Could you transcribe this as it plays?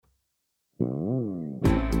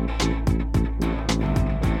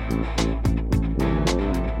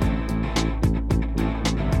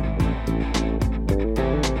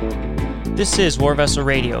This is War Vessel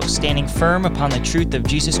Radio, standing firm upon the truth of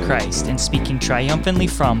Jesus Christ and speaking triumphantly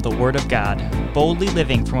from the Word of God, boldly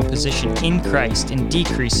living from a position in Christ and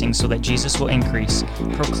decreasing so that Jesus will increase,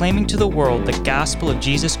 proclaiming to the world the gospel of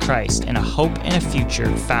Jesus Christ and a hope and a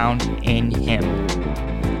future found in Him.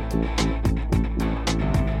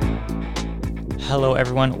 Hello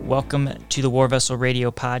everyone, welcome to the War Vessel Radio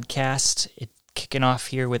podcast. It's kicking off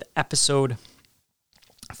here with episode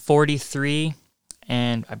 43.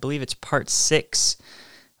 And I believe it's part 6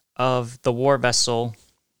 of the War Vessel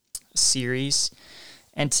series.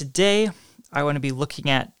 And today I want to be looking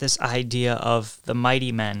at this idea of the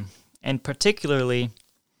mighty men, and particularly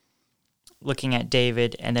looking at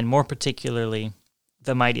David, and then more particularly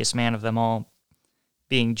the mightiest man of them all,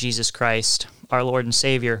 being Jesus Christ, our Lord and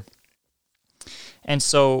Savior. And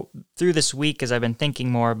so through this week, as I've been thinking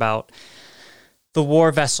more about the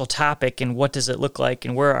war vessel topic and what does it look like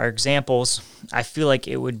and where are our examples, I feel like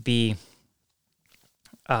it would be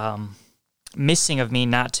missing of me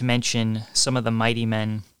not to mention some of the mighty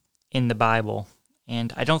men in the Bible.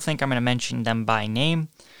 And I don't think I'm going to mention them by name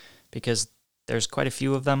because there's quite a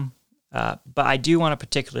few of them. But I do want to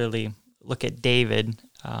particularly look at David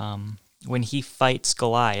when he fights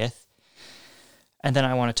Goliath. And then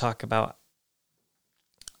I want to talk about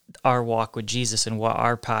our walk with Jesus and what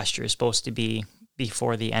our posture is supposed to be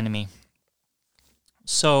before the enemy.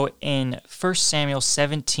 So in 1 Samuel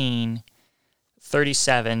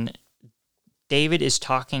 17:37, David is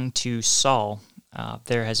talking to Saul.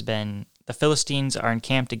 The Philistines are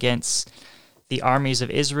encamped against the armies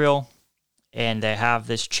of Israel, and they have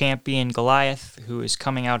this champion Goliath who is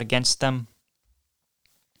coming out against them.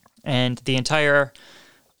 And the entire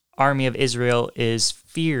army of Israel is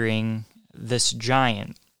fearing this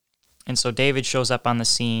giant. And so David shows up on the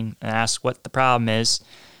scene and asks what the problem is,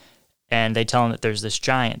 and they tell him that there's this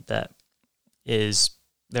giant that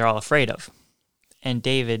they're all afraid of. And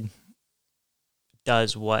David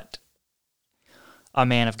does what a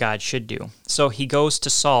man of God should do. So he goes to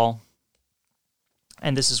Saul,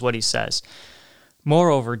 and this is what he says.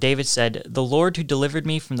 Moreover, David said, "The Lord who delivered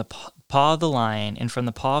me from the paw of the lion and from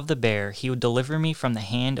the paw of the bear, he would deliver me from the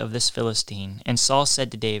hand of this Philistine." And Saul said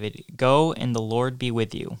to David, "Go, and the Lord be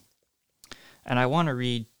with you." And I want to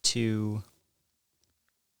read to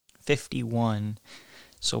 51,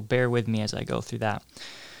 so bear with me as I go through that.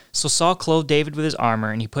 So Saul clothed David with his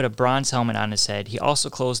armor, and he put a bronze helmet on his head. He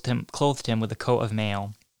also clothed him with a coat of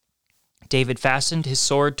mail. David fastened his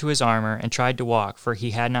sword to his armor and tried to walk, for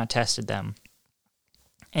he had not tested them.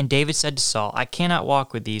 And David said to Saul, "I cannot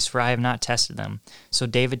walk with these, for I have not tested them." So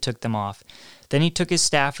David took them off. Then he took his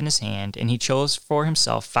staff in his hand, and he chose for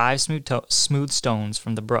himself 5 smooth stones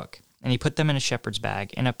from the brook. And he put them in a shepherd's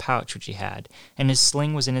bag, in a pouch which he had, and his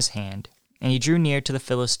sling was in his hand. And he drew near to the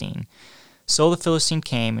Philistine. So the Philistine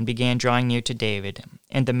came and began drawing near to David,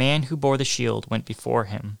 and the man who bore the shield went before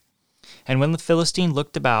him. And when the Philistine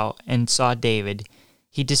looked about and saw David,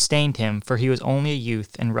 he disdained him, for he was only a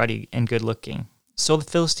youth and ruddy and good-looking. So the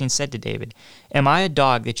Philistine said to David, "Am I a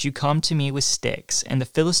dog that you come to me with sticks?" And the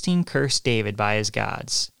Philistine cursed David by his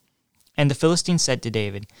gods. And the Philistine said to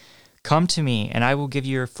David, "Come to me, and I will give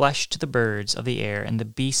your flesh to the birds of the air and the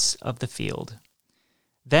beasts of the field."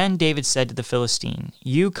 Then David said to the Philistine,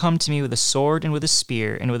 "You come to me with a sword and with a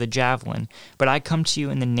spear and with a javelin, but I come to you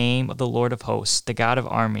in the name of the Lord of hosts, the God of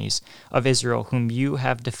armies of Israel, whom you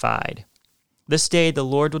have defied. This day the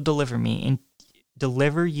Lord will deliver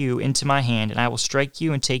you into my hand, and I will strike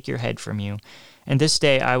you and take your head from you. And this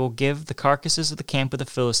day I will give the carcasses of the camp of the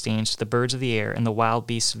Philistines to the birds of the air and the wild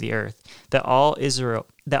beasts of the earth, that all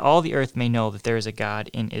the earth may know that there is a God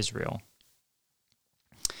in Israel.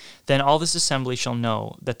 Then all this assembly shall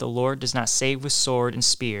know that the Lord does not save with sword and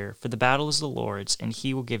spear, for the battle is the Lord's, and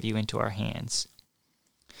he will give you into our hands."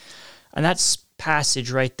 And that passage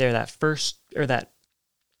right there, that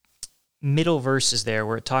middle verses there,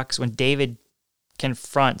 where it talks when David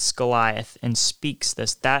confronts Goliath and speaks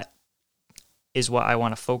this, that is what I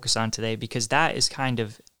want to focus on today, because that is kind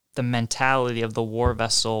of the mentality of the war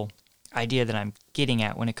vessel idea that I'm getting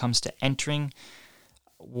at when it comes to entering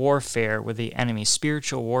warfare with the enemy,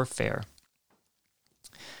 spiritual warfare.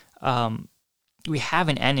 We have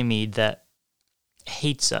an enemy that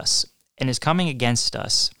hates us and is coming against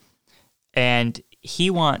us, and he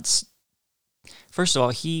wants, first of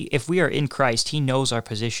all, if we are in Christ, he knows our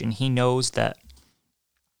position. He knows that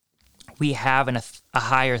we have a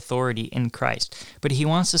higher authority in Christ, but he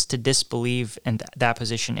wants us to disbelieve in that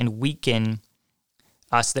position and weaken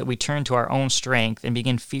us, that we turn to our own strength and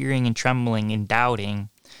begin fearing and trembling and doubting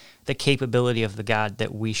the capability of the God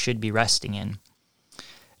that we should be resting in.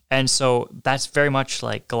 And so that's very much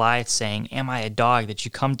like Goliath saying, am I a dog that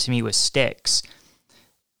you come to me with sticks?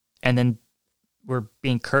 And then we're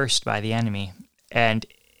being cursed by the enemy. And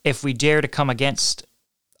if we dare to come against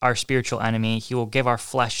our spiritual enemy, he will give our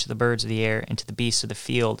flesh to the birds of the air and to the beasts of the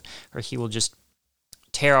field, or he will just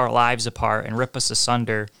tear our lives apart and rip us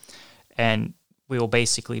asunder, and we will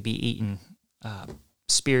basically be eaten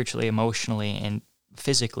spiritually, emotionally, and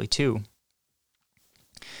physically too.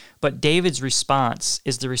 But David's response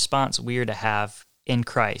is the response we are to have in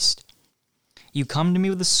Christ. You come to me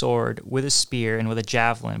with a sword, with a spear, and with a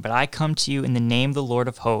javelin, but I come to you in the name of the Lord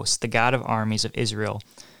of hosts, the God of armies of Israel,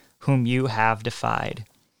 whom you have defied.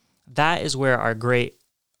 That is where our great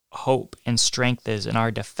hope and strength is, in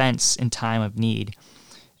our defense in time of need.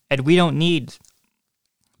 And we don't need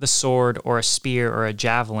the sword or a spear or a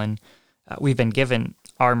javelin. We've been given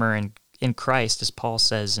armor in Christ, as Paul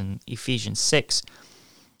says in Ephesians 6.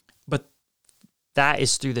 But that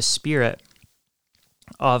is through the Spirit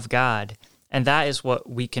of God. And that is what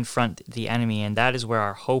we confront the enemy, and that is where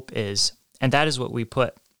our hope is. And that is what we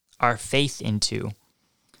put our faith into.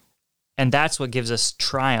 And that's what gives us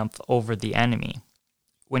triumph over the enemy.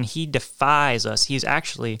 When he defies us, he's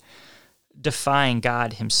actually defying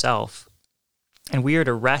God himself. And we are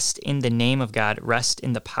to rest in the name of God, rest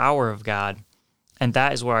in the power of God. And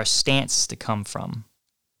that is where our stance is to come from.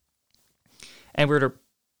 And we're to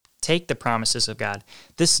take the promises of God.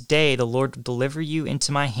 This day the Lord will deliver you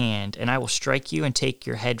into my hand, and I will strike you and take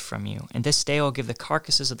your head from you. And this day I will give the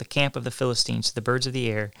carcasses of the camp of the Philistines to the birds of the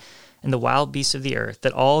air and the wild beasts of the earth,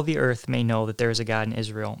 that all the earth may know that there is a God in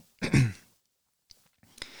Israel.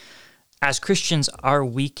 As Christians, our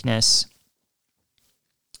weakness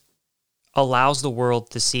allows the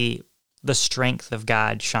world to see the strength of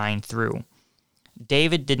God shine through.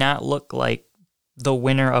 David did not look like the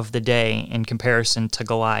winner of the day in comparison to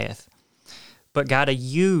Goliath, but God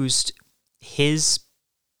used his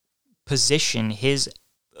position, his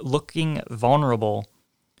looking vulnerable,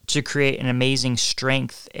 to create an amazing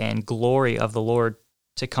strength and glory of the Lord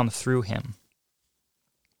to come through him.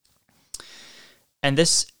 And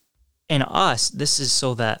this, in us, this is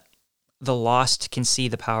so that the lost can see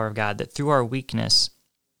the power of God, that through our weakness,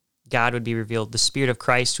 God would be revealed, the Spirit of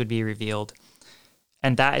Christ would be revealed,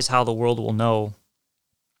 and that is how the world will know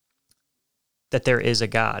that there is a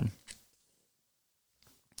God.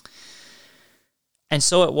 And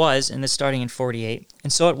so it was, and this starting in 48,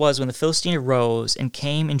 and so it was when the Philistine arose and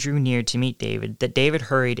came and drew near to meet David, that David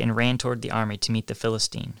hurried and ran toward the army to meet the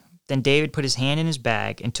Philistine. Then David put his hand in his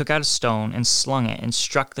bag and took out a stone and slung it and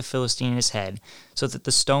struck the Philistine in his head, so that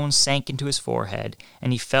the stone sank into his forehead,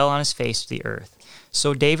 and he fell on his face to the earth.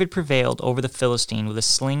 So David prevailed over the Philistine with a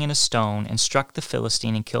sling and a stone, and struck the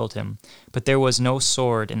Philistine and killed him. But there was no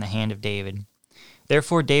sword in the hand of David.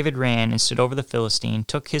 Therefore David ran and stood over the Philistine,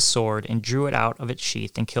 took his sword, and drew it out of its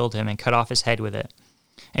sheath, and killed him, and cut off his head with it.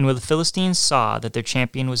 And when the Philistines saw that their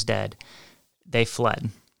champion was dead, they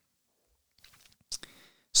fled.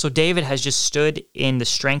 So David has just stood in the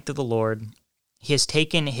strength of the Lord. He has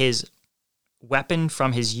taken his weapon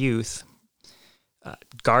from his youth,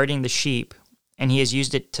 guarding the sheep, and he has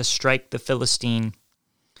used it to strike the Philistine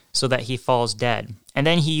so that he falls dead. And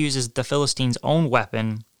then he uses the Philistine's own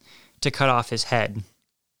weapon to cut off his head.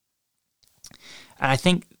 And I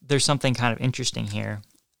think there's something kind of interesting here.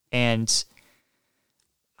 And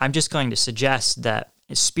I'm just going to suggest that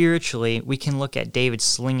spiritually, we can look at David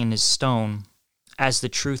slinging his stone as the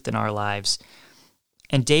truth in our lives.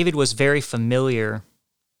 And David was very familiar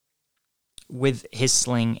with his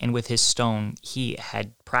sling and with his stone. He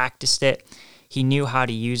had practiced it. He knew how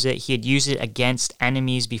to use it. He had used it against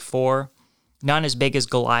enemies before. Not as big as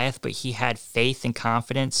Goliath, but he had faith and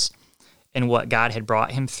confidence in what God had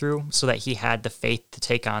brought him through, so that he had the faith to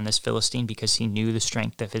take on this Philistine because he knew the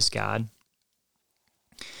strength of his God.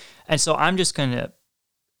 And so I'm just going to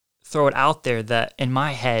throw it out there that in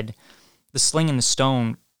my head, the sling and the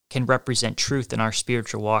stone can represent truth in our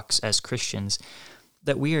spiritual walks as Christians,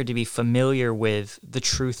 that we are to be familiar with the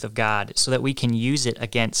truth of God so that we can use it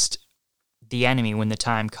against the enemy when the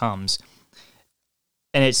time comes.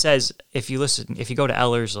 And it says, if you go to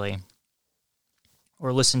Ellerslie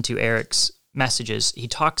or listen to Eric's messages, he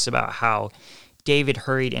talks about how David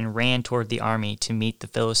hurried and ran toward the army to meet the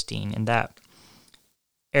Philistine. And that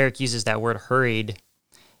Eric uses that word hurried,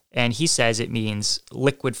 and he says it means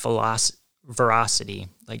liquid ferocity,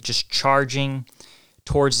 like just charging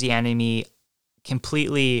towards the enemy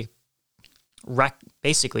completely,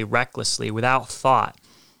 basically recklessly, without thought.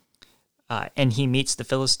 And he meets the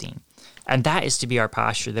Philistine. And that is to be our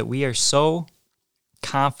posture, that we are so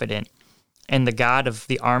confident in the God of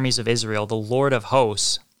the armies of Israel, the Lord of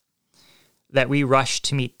hosts, that we rush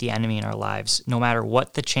to meet the enemy in our lives, no matter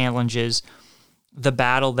what the challenge is, the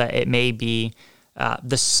battle that it may be,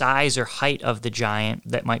 the size or height of the giant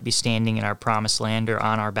that might be standing in our promised land or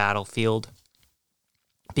on our battlefield.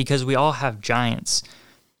 Because we all have giants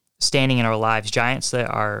standing in our lives, giants that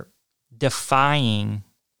are defying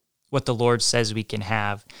what the Lord says we can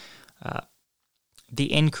have,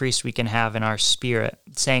 the increase we can have in our spirit,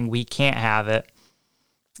 saying we can't have it,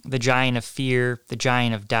 the giant of fear, the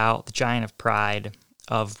giant of doubt, the giant of pride,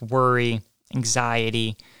 of worry,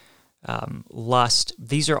 anxiety, lust.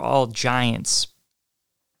 These are all giants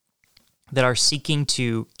that are seeking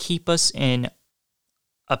to keep us in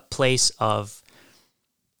a place of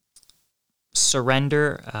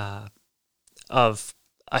surrender, of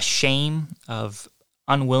a shame, of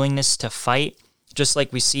unwillingness to fight, just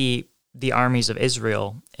like we see the armies of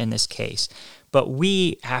Israel in this case. But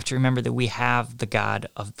we have to remember that we have the God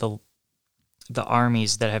of the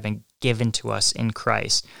armies that have been given to us in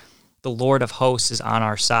Christ. The Lord of hosts is on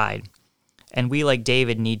our side. And we, like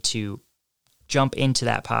David, need to jump into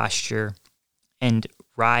that posture and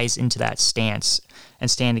rise into that stance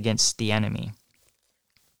and stand against the enemy.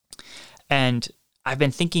 And I've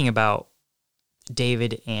been thinking about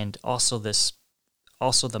David and also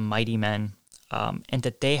the mighty men, and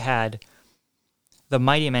that the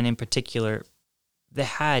mighty men in particular, they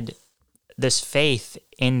had this faith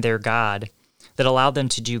in their God that allowed them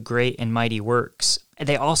to do great and mighty works. And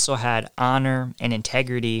they also had honor and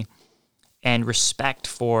integrity and respect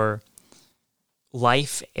for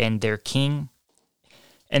life and their king.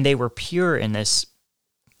 And they were pure in this,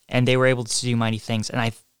 and they were able to do mighty things.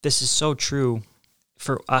 And this is so true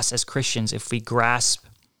for us as Christians if we grasp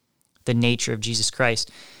the nature of Jesus Christ.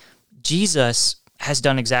 Jesus has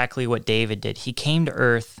done exactly what David did. He came to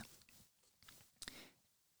earth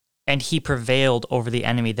and he prevailed over the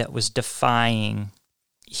enemy that was defying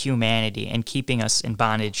humanity and keeping us in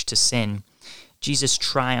bondage to sin. Jesus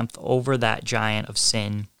triumphed over that giant of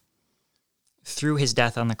sin through his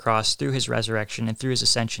death on the cross, through his resurrection, and through his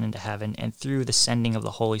ascension into heaven, and through the sending of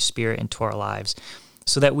the Holy Spirit into our lives,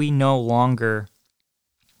 so that we no longer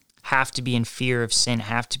have to be in fear of sin,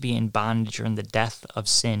 have to be in bondage or in the death of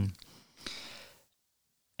sin.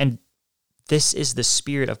 And this is the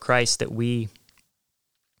Spirit of Christ that we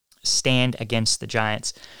stand against the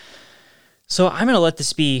giants. So I'm going to let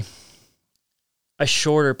this be a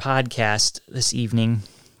shorter podcast this evening,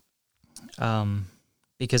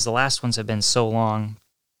 because the last ones have been so long.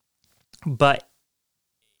 But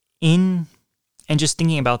and just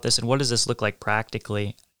thinking about this and what does this look like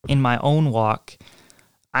practically, in my own walk,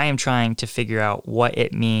 I am trying to figure out what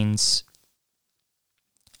it means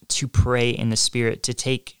to pray in the Spirit, to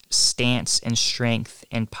take stance and strength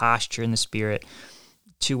and posture in the Spirit,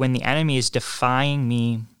 to when the enemy is defying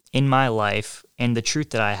me in my life and the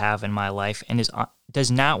truth that I have in my life and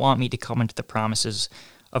does not want me to come into the promises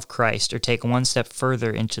of Christ or take one step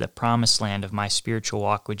further into the promised land of my spiritual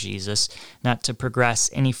walk with Jesus, not to progress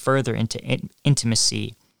any further into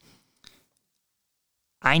intimacy.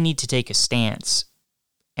 I need to take a stance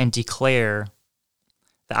and declare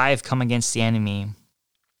that I have come against the enemy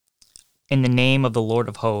in the name of the Lord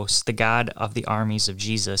of hosts, the God of the armies of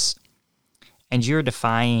Jesus. And you're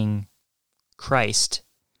defying Christ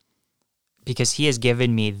because he has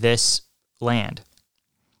given me this land,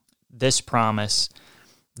 this promise,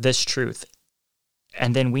 this truth.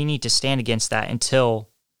 And then we need to stand against that until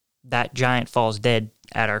that giant falls dead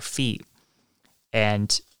at our feet.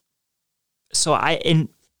 And so in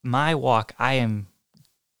my walk, I am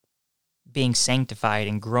being sanctified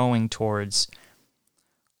and growing towards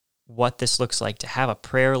what this looks like, to have a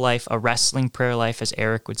prayer life, a wrestling prayer life, as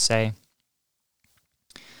Eric would say,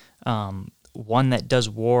 one that does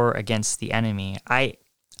war against the enemy. I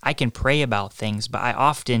can pray about things, but I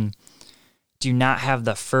often do not have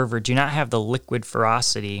the fervor, do not have the liquid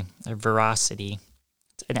veracity,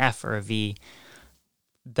 it's an F or a V,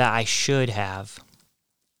 that I should have.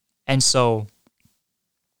 And so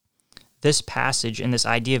this passage and this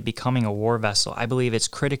idea of becoming a war vessel, I believe it's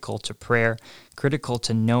critical to prayer, critical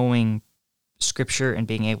to knowing Scripture and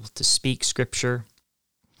being able to speak Scripture,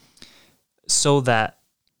 so that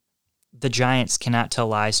the giants cannot tell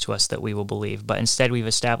lies to us that we will believe, but instead we've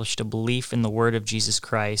established a belief in the Word of Jesus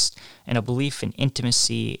Christ and a belief in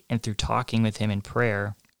intimacy and through talking with Him in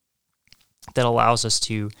prayer that allows us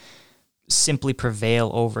to simply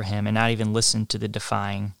prevail over Him and not even listen to the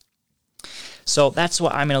defying. So that's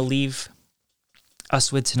what I'm going to leave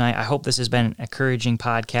us with tonight. I hope this has been an encouraging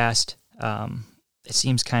podcast. It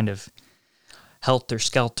seems kind of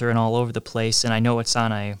helter-skelter and all over the place, and I know it's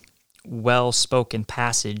on a well-spoken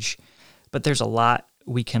passage, but there's a lot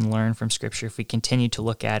we can learn from Scripture if we continue to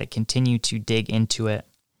look at it, continue to dig into it.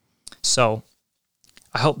 So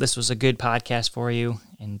I hope this was a good podcast for you,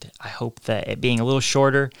 and I hope that it being a little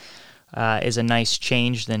shorter is a nice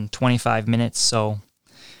change than 25 minutes. So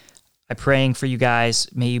I'm praying for you guys.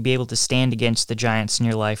 May you be able to stand against the giants in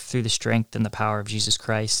your life through the strength and the power of Jesus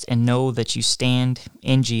Christ, and know that you stand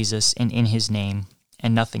in Jesus and in His name,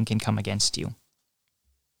 and nothing can come against you.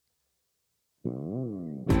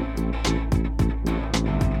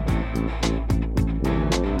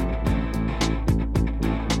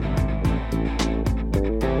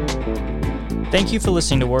 Thank you for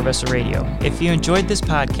listening to War Vessel Radio. If you enjoyed this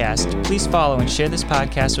podcast, please follow and share this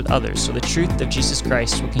podcast with others so the truth of Jesus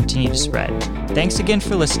Christ will continue to spread. Thanks again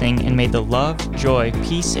for listening, and may the love, joy,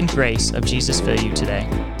 peace, and grace of Jesus fill you today.